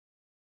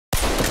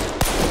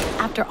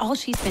After all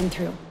she's been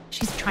through,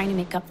 she's trying to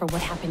make up for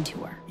what happened to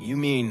her. You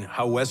mean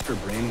how Wesker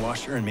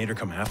brainwashed her and made her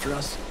come after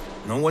us?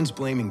 No one's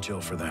blaming Jill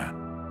for that.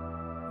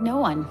 No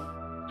one.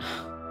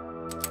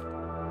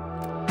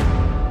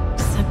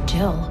 Except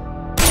Jill.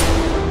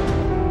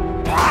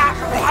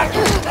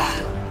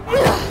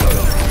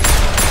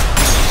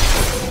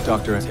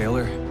 Dr.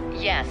 Taylor?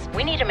 Yes,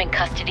 we need him in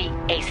custody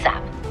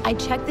ASAP. I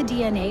checked the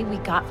DNA we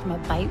got from a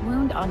bite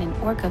wound on an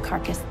orca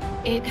carcass.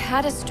 It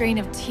had a strain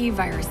of T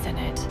virus in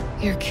it.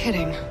 You're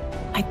kidding.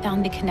 I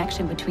found the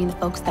connection between the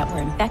folks that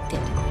were infected.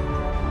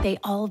 They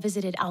all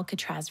visited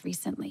Alcatraz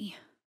recently.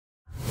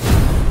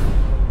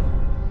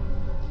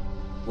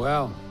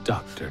 Well,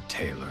 Dr.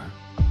 Taylor,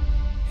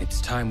 it's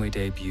time we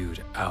debuted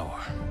our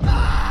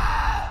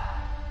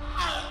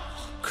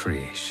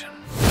creation.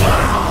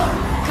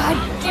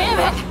 God damn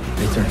it!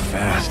 They turn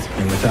fast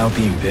and without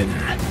being bitten.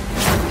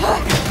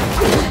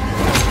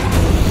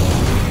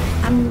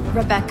 I'm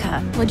Rebecca.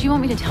 What do you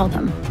want me to tell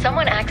them?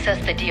 Someone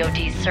accessed the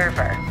DoD's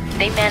server.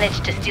 They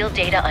managed to steal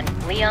data on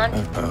Leon,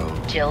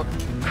 Jill,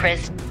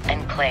 Chris,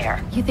 and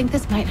Claire. You think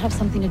this might have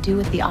something to do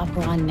with the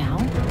opera on now?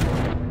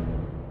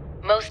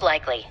 Most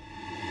likely.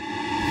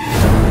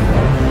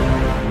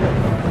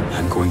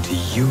 I'm going to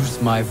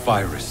use my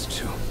virus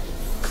to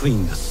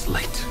clean the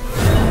slate.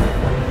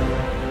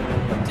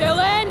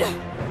 Dylan!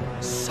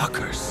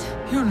 Suckers,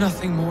 you're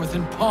nothing more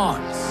than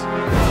pawns.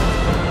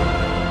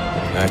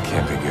 That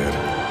can't be good.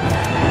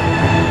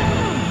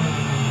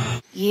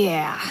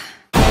 Yeah.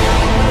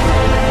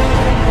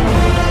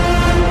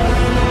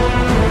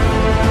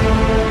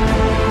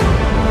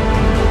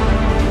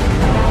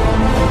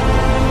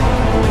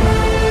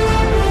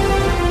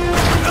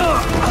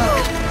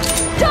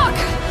 Duck!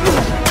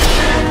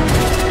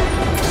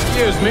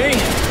 Excuse me?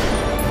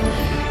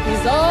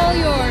 He's all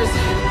yours.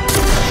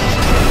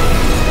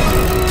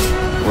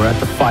 We're at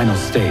the final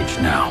stage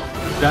now.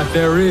 That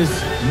there is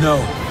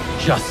no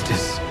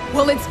justice.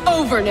 Well, it's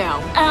over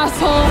now,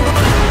 asshole!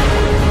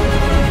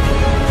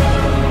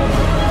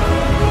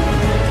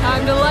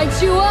 Time to light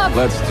you up!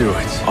 Let's do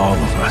it, all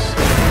of us.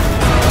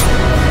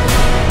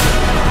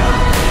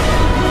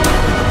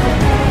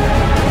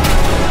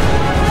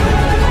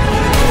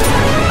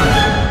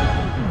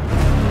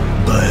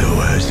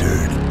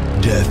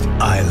 Biohazard, Death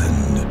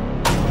Island.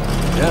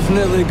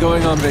 Definitely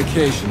going on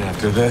vacation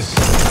after this.